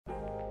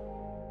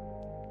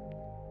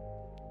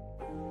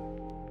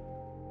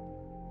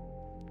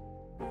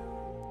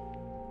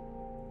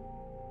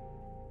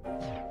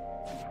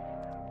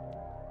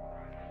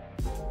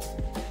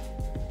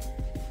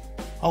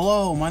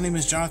Hello, my name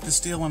is Jonathan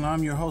Steele, and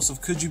I'm your host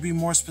of Could You Be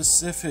More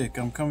Specific?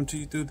 I'm coming to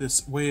you through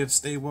this Way of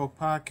Stay Woke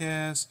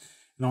podcast.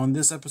 And on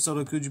this episode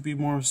of Could You Be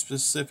More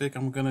Specific,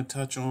 I'm going to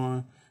touch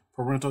on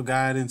parental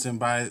guidance. And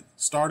by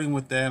starting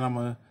with that, I'm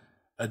going to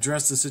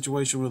address the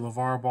situation with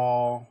Lavar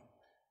Ball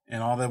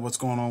and all that, what's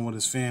going on with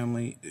his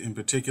family, in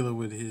particular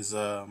with his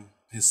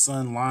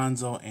son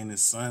Lonzo and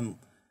his son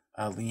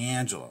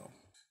Leangelo.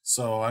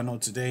 So I know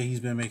today he's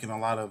been making a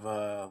lot of,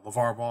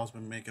 Lavar Ball's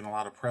been making a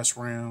lot of press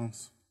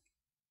rounds,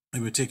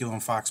 in particular on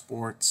Fox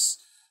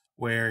Sports,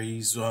 where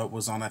he's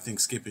was on, I think,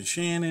 Skip and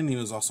Shannon. He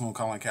was also on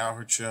Colin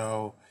Cowherd's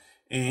show.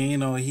 And, you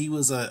know, he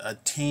was a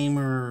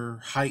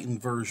tamer,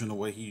 heightened version of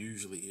what he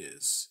usually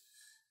is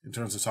in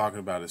terms of talking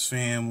about his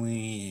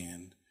family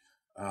and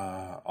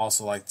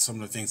also like some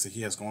of the things that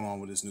he has going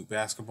on with his new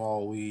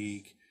basketball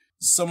league.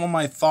 Some of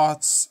my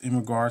thoughts in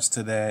regards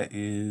to that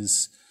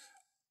is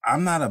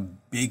I'm not a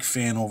big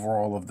fan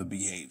overall of the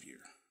behavior.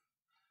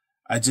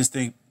 I just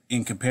think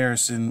in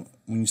comparison,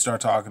 when you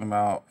start talking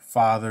about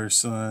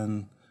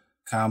father-son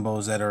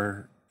combos that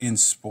are in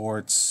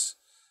sports,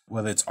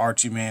 whether it's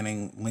Archie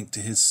Manning linked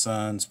to his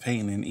sons,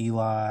 Peyton and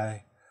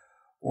Eli,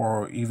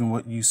 or even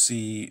what you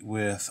see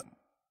with,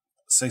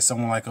 say,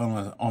 someone like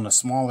on a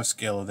smaller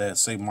scale of that,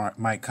 say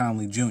Mike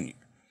Conley Jr.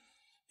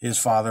 His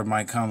father,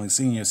 Mike Conley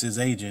Sr., is his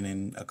agent,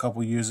 and a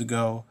couple years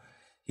ago,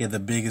 he had the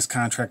biggest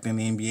contract in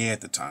the NBA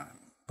at the time,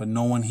 but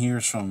no one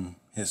hears from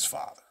his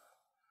father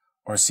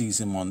or sees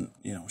him on,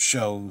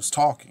 shows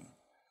talking.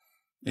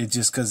 It's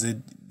just because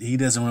he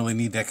doesn't really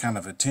need that kind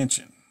of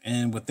attention.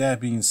 And with that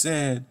being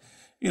said,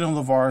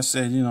 LeVar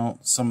said,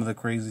 some of the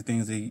crazy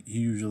things that he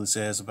usually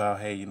says about,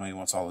 hey, he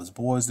wants all his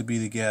boys to be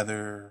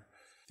together.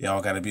 They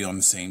all got to be on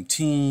the same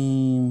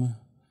team.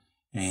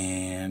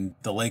 And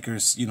the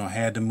Lakers,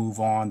 had to move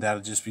on.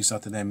 That'll just be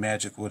something that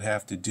Magic would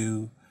have to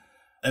do.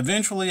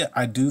 Eventually,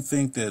 I do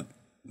think that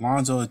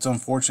Lonzo, it's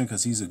unfortunate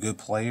because he's a good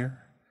player.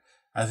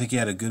 I think he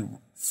had a good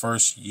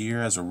first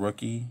year as a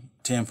rookie.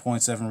 10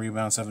 points, 7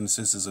 rebounds, 7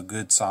 assists is a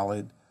good,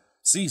 solid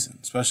season,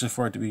 especially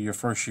for it to be your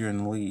first year in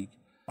the league.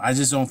 I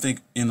just don't think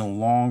in the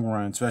long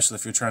run, especially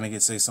if you're trying to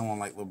get, say, someone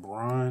like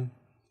Lebron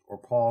or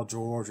Paul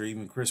George or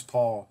even Chris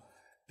Paul,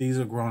 these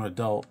are grown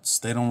adults.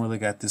 They don't really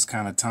got this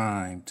kind of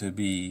time to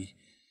be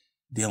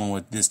dealing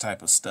with this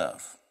type of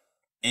stuff.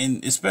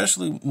 And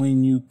especially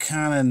when you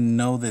kind of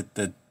know that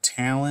the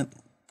talent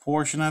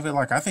portion of it,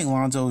 like I think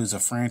Lonzo is a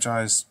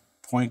franchise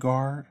point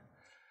guard.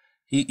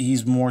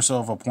 He's more so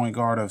of a point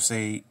guard of,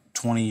 say,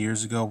 20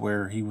 years ago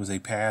where he was a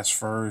pass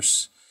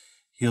first.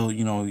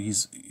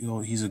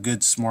 He's a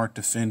good, smart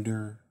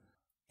defender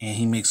and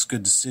he makes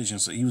good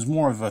decisions. So he was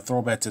more of a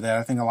throwback to that.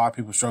 I think a lot of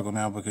people struggle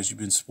now because you've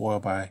been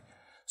spoiled by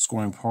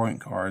scoring point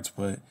guards.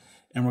 But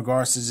in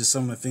regards to just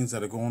some of the things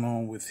that are going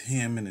on with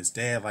him and his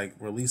dad, like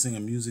releasing a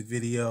music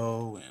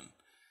video and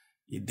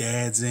your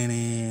dad's in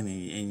it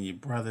and your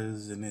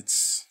brothers, and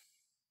it's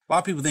a lot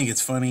of people think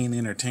it's funny and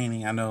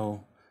entertaining. I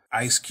know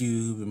Ice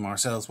Cube and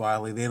Marcellus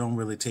Wiley, they don't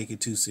really take it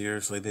too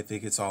seriously. They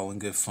think it's all in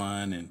good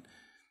fun, and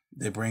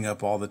they bring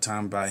up all the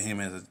time about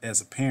him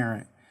as a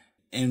parent.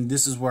 And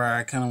this is where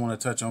I kind of want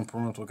to touch on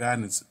parental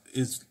guidance.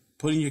 Is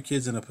putting your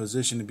kids in a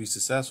position to be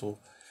successful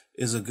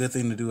is a good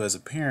thing to do as a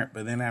parent,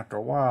 but then after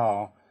a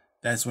while,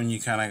 that's when you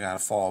kind of got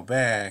to fall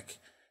back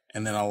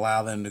and then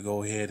allow them to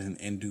go ahead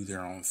and do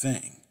their own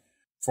thing.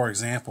 For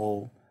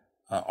example,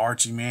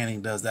 Archie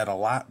Manning does that a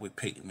lot with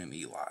Peyton and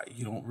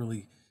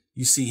Eli.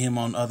 You see him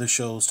on other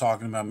shows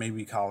talking about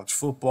maybe college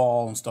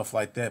football and stuff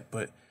like that,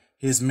 but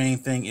his main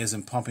thing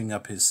isn't pumping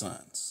up his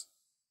sons.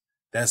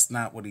 That's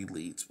not what he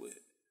leads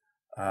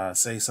with.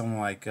 Say someone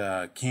like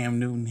Cam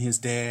Newton, his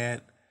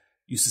dad,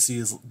 used to see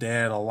his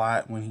dad a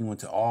lot when he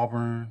went to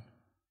Auburn.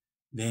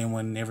 Then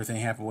when everything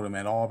happened with him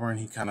at Auburn,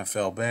 he kind of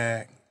fell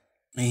back.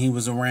 And he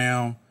was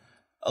around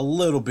a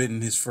little bit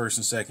in his first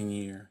and second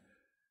year.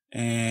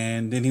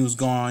 And then he was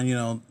gone,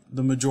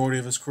 the majority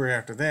of his career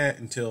after that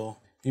until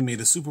he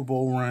made a Super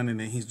Bowl run, and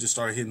then he just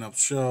started hitting up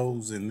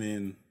shows, and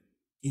then,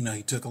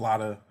 he took a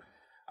lot of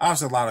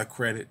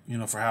credit,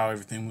 for how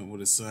everything went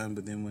with his son.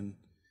 But then when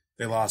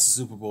they lost the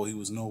Super Bowl, he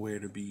was nowhere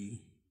to be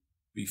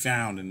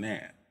found in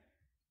that,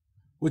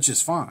 which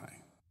is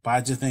fine. But I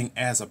just think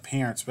as a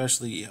parent,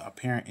 especially a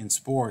parent in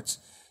sports,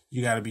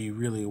 you got to be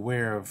really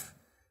aware of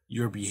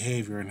your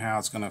behavior and how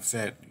it's going to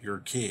affect your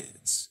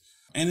kids.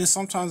 And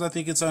sometimes I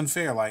think it's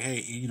unfair. Like,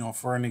 hey,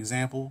 for an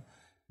example,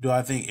 do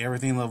I think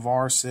everything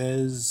LeVar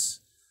says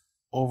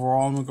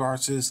overall in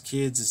regards to his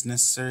kids is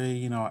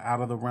necessary, out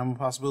of the realm of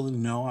possibility?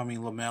 No. I mean,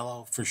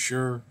 LaMelo for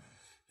sure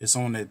is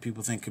someone that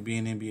people think could be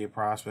an NBA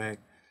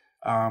prospect.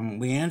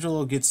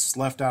 Leangelo gets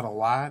left out a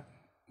lot,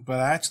 but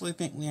I actually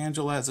think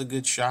Leangelo has a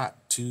good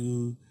shot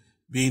to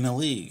be in the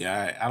league.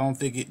 I don't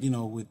think it,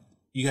 with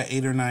you got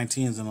 8 or 9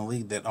 teams in the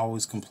league that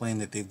always complain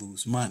that they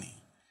lose money.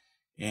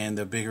 And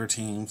the bigger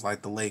teams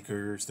like the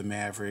Lakers, the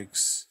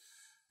Mavericks,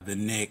 the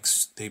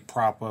Knicks, they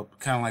prop up,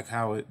 kind of like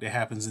how it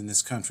happens in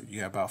this country. You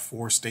got about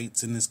 4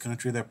 states in this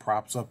country that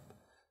props up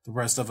the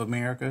rest of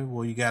America.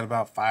 Well, you got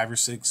about 5 or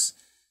 6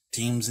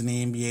 teams in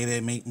the NBA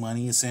that make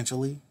money,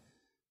 essentially.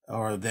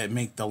 or that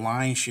make the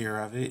lion's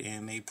share of it,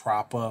 and they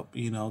prop up,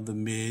 the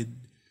mid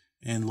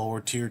and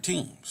lower tier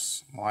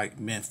teams like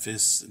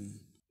Memphis and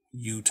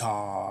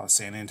Utah,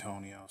 San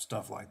Antonio,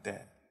 stuff like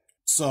that.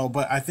 So,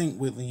 but I think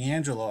with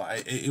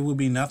LiAngelo, it would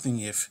be nothing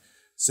if,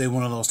 say,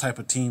 one of those type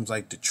of teams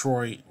like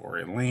Detroit or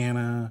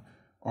Atlanta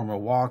or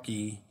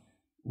Milwaukee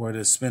were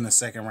to spend a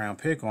second round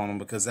pick on him,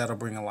 because that'll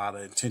bring a lot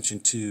of attention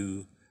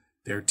to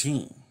their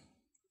team.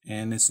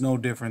 And it's no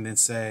different than,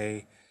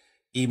 say,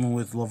 even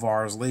with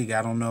Lavar's league,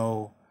 I don't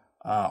know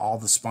all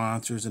the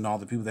sponsors and all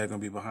the people that are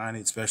going to be behind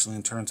it, especially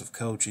in terms of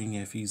coaching,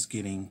 if he's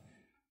getting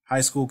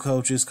high school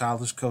coaches,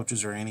 college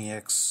coaches, or any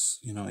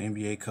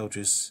NBA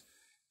coaches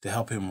to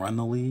help him run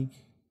the league.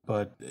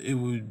 But it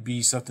would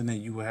be something that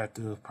you would have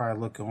to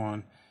probably look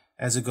on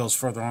as it goes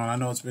further on. I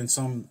know it's been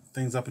some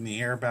things up in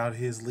the air about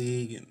his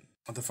league and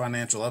the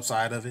financial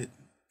upside of it,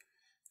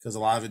 because a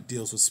lot of it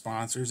deals with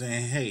sponsors.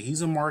 And hey,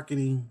 he's a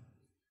marketing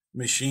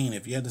machine.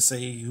 If you had to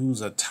say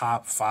who's a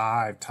top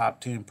 5,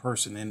 top 10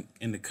 person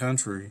in the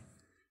country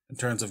in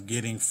terms of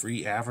getting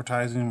free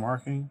advertising and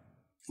marketing,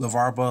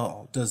 Lavar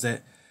Ball does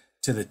that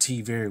to the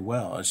T very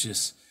well. It's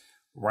just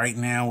right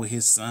now with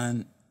his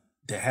son,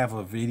 to have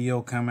a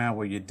video come out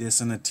where you're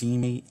dissing a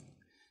teammate,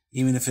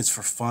 even if it's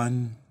for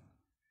fun,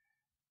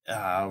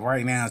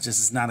 right now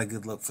it's not a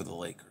good look for the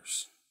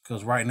Lakers,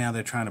 because right now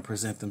they're trying to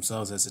present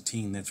themselves as a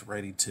team that's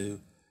ready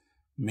to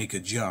make a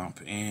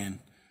jump. And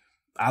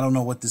I don't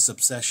know what this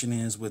obsession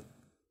is with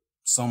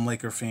some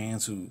Laker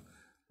fans who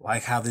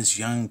like how this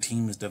young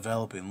team is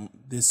developing.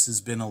 This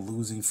has been a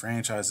losing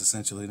franchise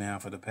essentially now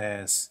for the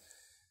past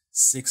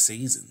 6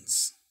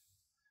 seasons.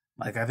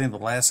 Like, I think the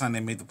last time they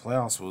made the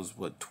playoffs was,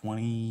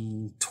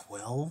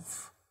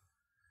 2012?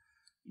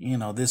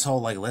 This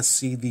whole, let's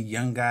see the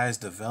young guys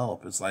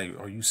develop. It's like,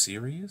 are you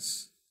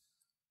serious?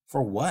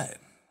 For what?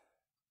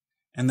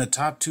 And the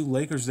top 2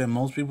 Lakers that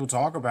most people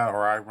talk about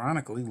are,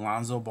 ironically,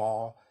 Lonzo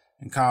Ball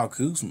and Kyle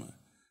Kuzma.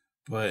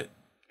 But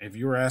if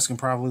you were asking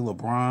probably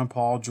LeBron,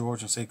 Paul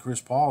George, and say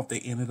Chris Paul, if they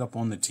ended up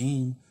on the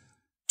team,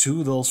 2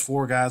 of those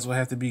 4 guys would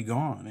have to be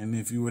gone. And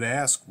if you would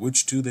ask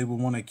which 2 they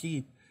would want to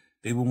keep,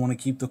 they would want to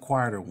keep the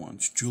quieter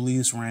ones,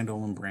 Julius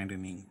Randle and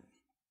Brandon Ingram,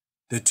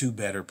 the 2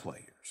 better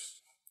players.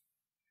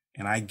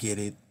 And I get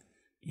it.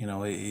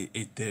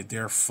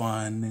 They're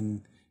fun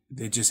and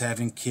they're just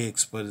having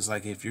kicks. But it's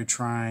like, if you're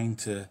trying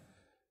to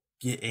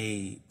get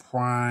a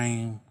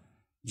prime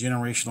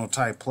generational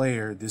type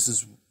player,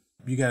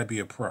 you got to be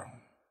a pro.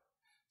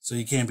 So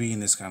you can't be in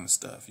this kind of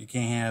stuff. You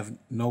can't have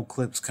no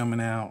clips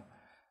coming out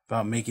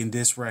about making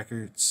diss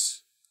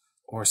records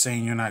or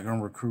saying you're not going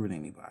to recruit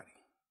anybody.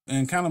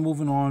 And kind of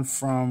moving on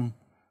from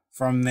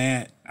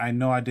that, I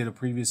know I did a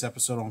previous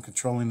episode on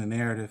controlling the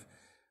narrative.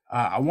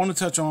 I want to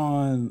touch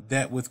on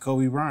that with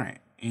Kobe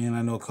Bryant. And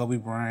I know Kobe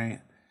Bryant,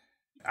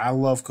 I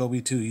love Kobe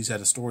too. He's had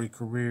a storied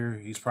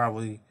career. He's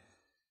probably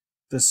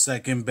the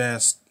second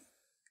best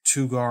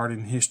 2 guard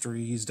in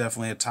history. He's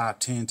definitely a top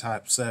 10,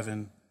 top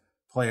 7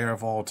 player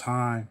of all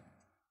time.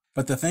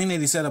 But the thing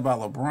that he said about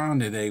LeBron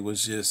today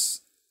was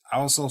just,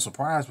 I was so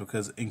surprised,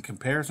 because in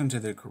comparison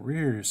to their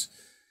careers,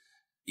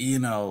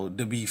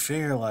 to be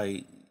fair,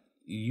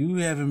 you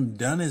haven't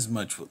done as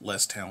much with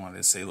less talent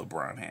as, say,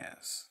 LeBron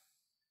has.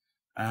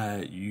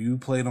 You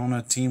played on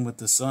a team with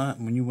the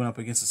Suns when you went up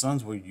against the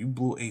Suns where you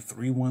blew a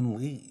 3-1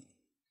 lead.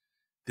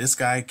 This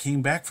guy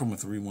came back from a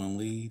 3-1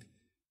 lead,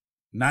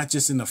 not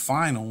just in the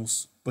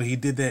finals, but he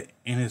did that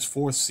in his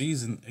 4th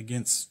season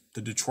against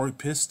the Detroit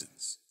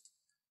Pistons.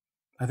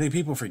 I think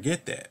people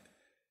forget that.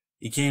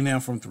 He came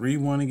down from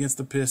 3-1 against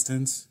the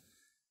Pistons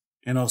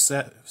in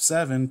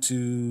 2007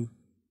 to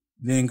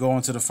then go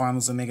into the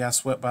finals, and they got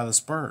swept by the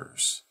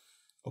Spurs.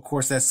 Of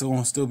course, that's going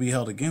to still be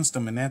held against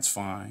them, and that's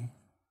fine.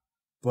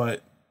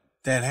 But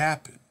that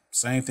happened.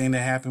 Same thing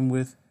that happened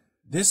with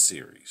this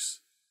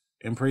series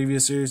and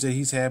previous series that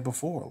he's had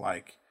before.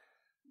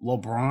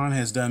 LeBron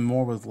has done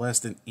more with less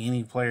than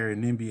any player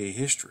in NBA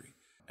history.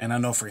 And I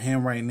know for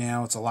him right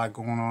now, it's a lot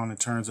going on in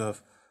terms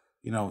of,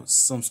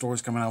 some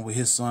stories coming out with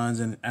his sons.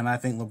 And I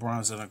think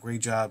LeBron's done a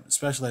great job,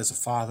 especially as a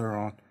father,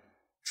 on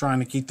trying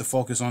to keep the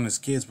focus on his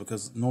kids,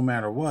 because no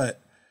matter what,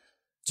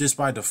 just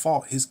by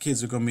default, his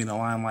kids are going to be in the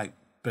limelight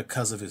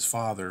because of his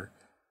father.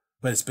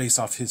 But it's based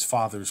off his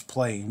father's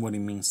play and what he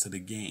means to the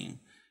game.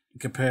 In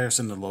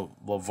comparison to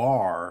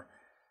LeVar,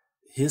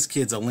 his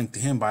kids are linked to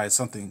him by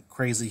something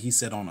crazy he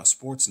said on a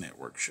sports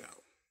network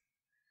show.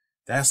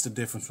 That's the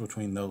difference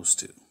between those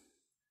 2.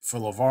 For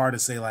LeVar to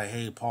say,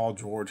 hey, Paul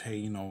George,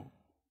 hey,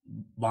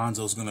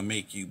 Lonzo's going to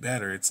make you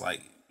better. It's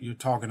like you're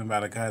talking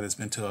about a guy that's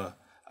been to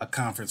a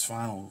conference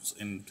finals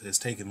and has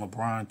taken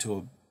LeBron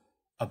to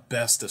a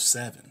best of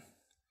 7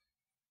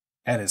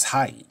 at his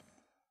height.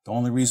 The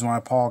only reason why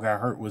Paul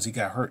got hurt was he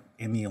got hurt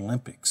in the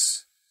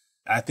Olympics.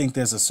 I think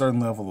there's a certain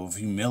level of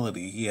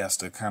humility he has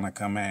to kind of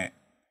come at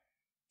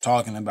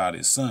talking about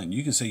his son.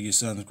 You can say your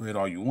son's great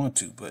all you want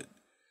to, but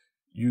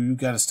you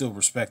got to still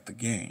respect the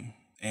game.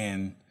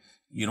 And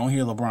you don't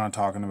hear LeBron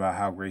talking about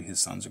how great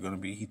his sons are going to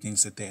be. He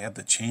thinks that they have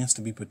the chance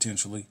to be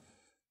potentially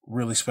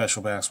really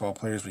special basketball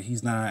players, but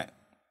he's not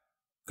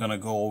going to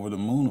go over the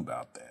moon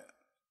about that.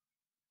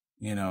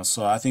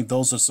 So I think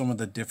those are some of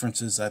the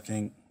differences, I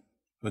think,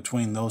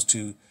 between those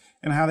two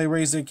and how they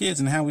raise their kids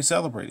and how we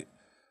celebrate it.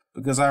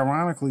 Because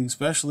ironically,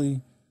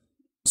 especially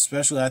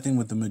I think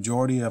with the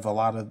majority of a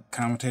lot of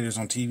commentators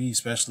on TV,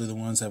 especially the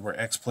ones that were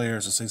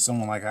ex-players, or say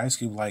someone like Ice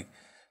Cube, like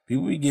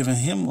people be giving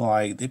him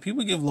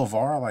people give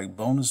LeVar like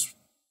bonus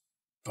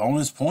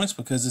points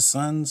because his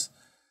sons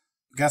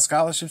got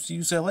scholarships to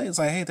UCLA. It's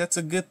like, hey, that's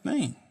a good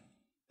thing.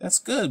 That's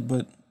good,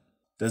 but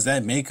does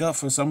that make up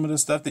for some of the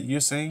stuff that you're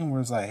saying where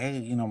it's like,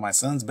 hey, my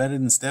son's better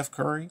than Steph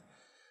Curry?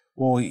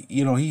 Well,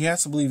 he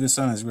has to believe his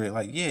son is great.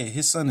 Like, yeah,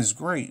 his son is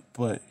great,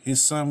 but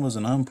his son was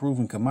an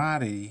unproven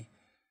commodity,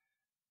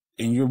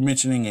 and you're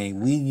mentioning a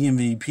league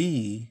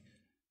MVP,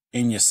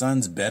 and your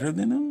son's better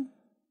than him?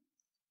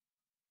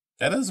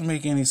 That doesn't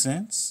make any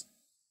sense.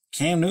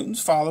 Cam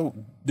Newton's father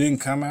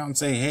didn't come out and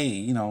say,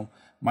 hey,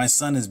 my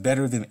son is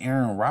better than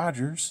Aaron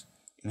Rodgers,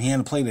 and he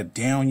hadn't played a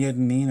down yet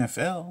in the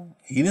NFL.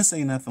 He didn't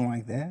say nothing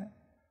like that.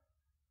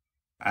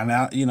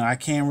 I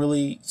can't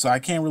really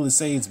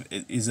say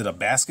is it a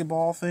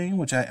basketball thing,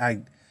 which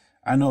I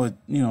know it,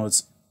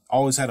 it's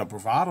always had a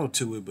bravado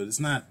to it, but it's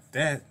not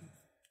that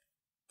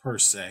per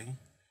se.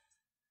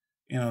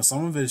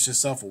 Some of it is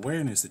just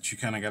self-awareness that you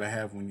kind of got to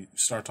have when you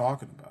start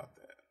talking about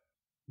that.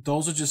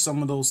 Those are just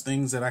some of those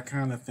things that I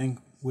kind of think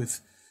with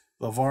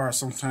LeVar,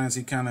 sometimes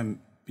he kind of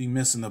be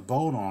missing the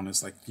boat on.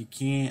 It's like you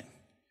can't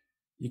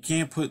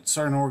put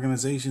certain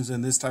organizations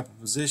in this type of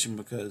position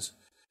because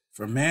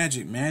for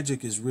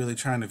Magic is really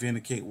trying to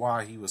vindicate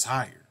why he was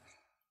hired.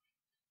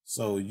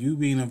 So you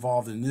being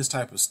involved in this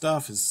type of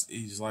stuff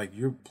is like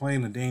you're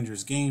playing a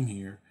dangerous game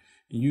here.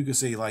 And you could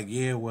say like,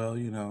 yeah, well,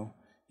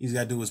 he's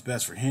got to do what's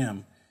best for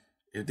him.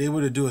 If they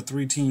were to do a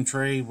 3-team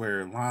trade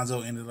where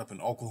Lonzo ended up in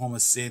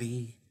Oklahoma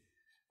City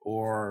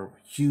or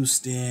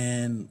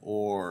Houston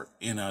or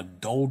in a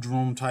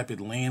doldrum type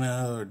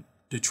Atlanta or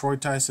Detroit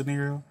type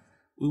scenario,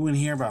 we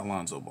wouldn't hear about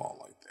Lonzo Ball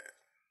like that.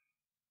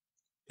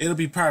 It'll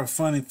be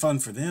probably fun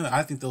for them.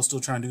 I think they'll still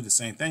try and do the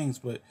same things,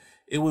 but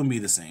it wouldn't be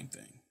the same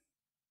thing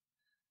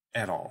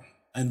at all.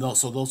 And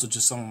those are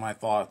just some of my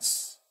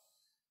thoughts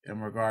in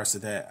regards to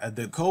that.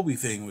 The Kobe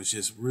thing was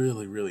just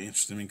really, really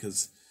interesting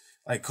because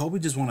like Kobe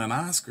just won an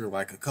Oscar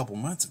like a couple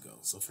months ago.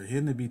 So for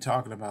him to be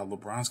talking about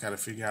LeBron's got to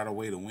figure out a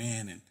way to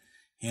win and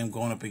him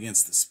going up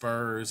against the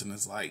Spurs, and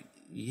it's like,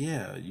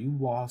 yeah, you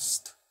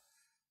lost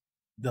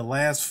the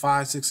last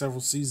 5, 6,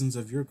 several seasons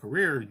of your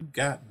career. You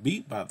got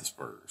beat by the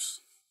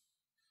Spurs.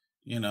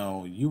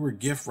 You were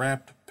gift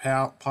wrapped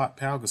Pau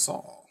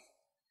Gasol.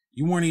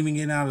 You weren't even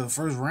getting out of the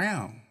first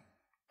round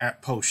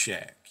at post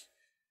Shaq.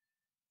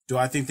 Do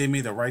I think they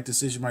made the right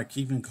decision by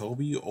keeping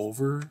Kobe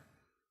over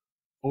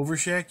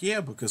Shaq? Yeah,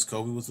 because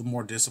Kobe was a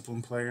more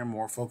disciplined player,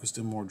 more focused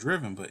and more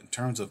driven. But in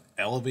terms of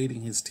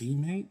elevating his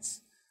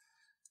teammates,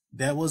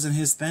 that wasn't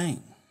his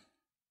thing.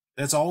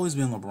 That's always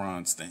been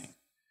LeBron's thing.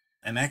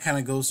 And that kind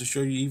of goes to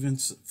show you, even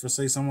for,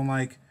 say, someone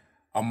like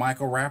a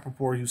Michael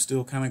Rappaport who's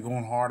still kind of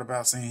going hard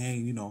about saying,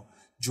 hey,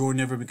 Jordan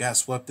never got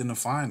swept in the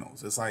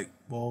finals. It's like,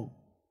 well,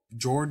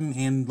 Jordan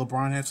and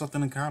LeBron have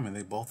something in common.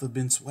 They both have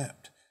been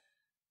swept.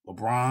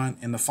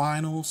 LeBron in the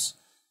finals,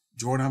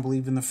 Jordan, I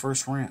believe, in the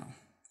first round.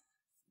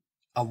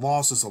 A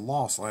loss is a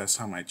loss last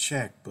time I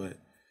checked, but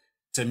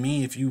to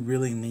me, if you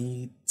really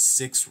need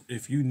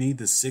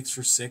the 6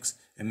 for 6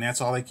 and that's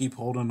all they keep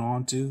holding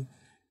on to,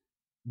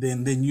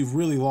 then you've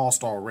really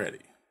lost already.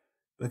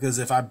 Because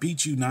if I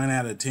beat you 9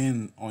 out of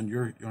 10 on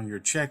your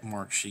check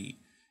mark sheet,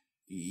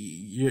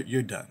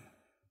 you're done.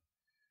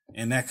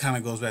 And that kind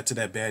of goes back to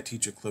that bad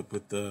teacher clip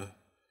with the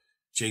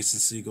Jason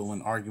Segel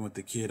and arguing with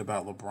the kid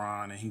about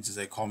LeBron, and he just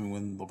said, call me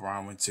when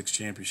LeBron wins 6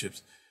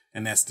 championships,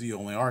 and that's the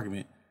only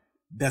argument.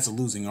 That's a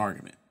losing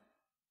argument.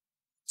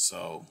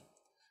 So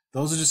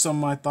those are just some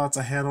of my thoughts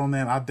I had on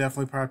that. I'll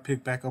definitely probably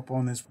pick back up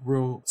on this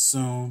real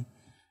soon.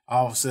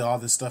 Obviously, all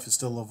this stuff is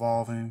still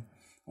evolving.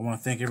 I want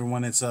to thank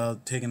everyone that's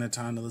taking the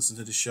time to listen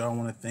to the show. I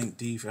want to thank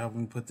Dee for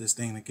helping me put this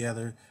thing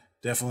together.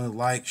 Definitely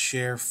like,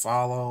 share,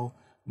 follow.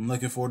 I'm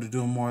looking forward to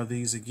doing more of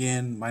these.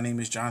 Again, my name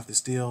is Jonathan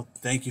Steele.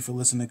 Thank you for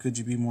listening to Could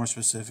You Be More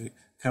Specific?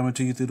 Coming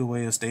to you through the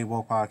way of Stay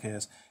Woke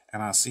Podcast.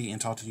 And I'll see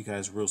and talk to you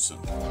guys real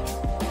soon.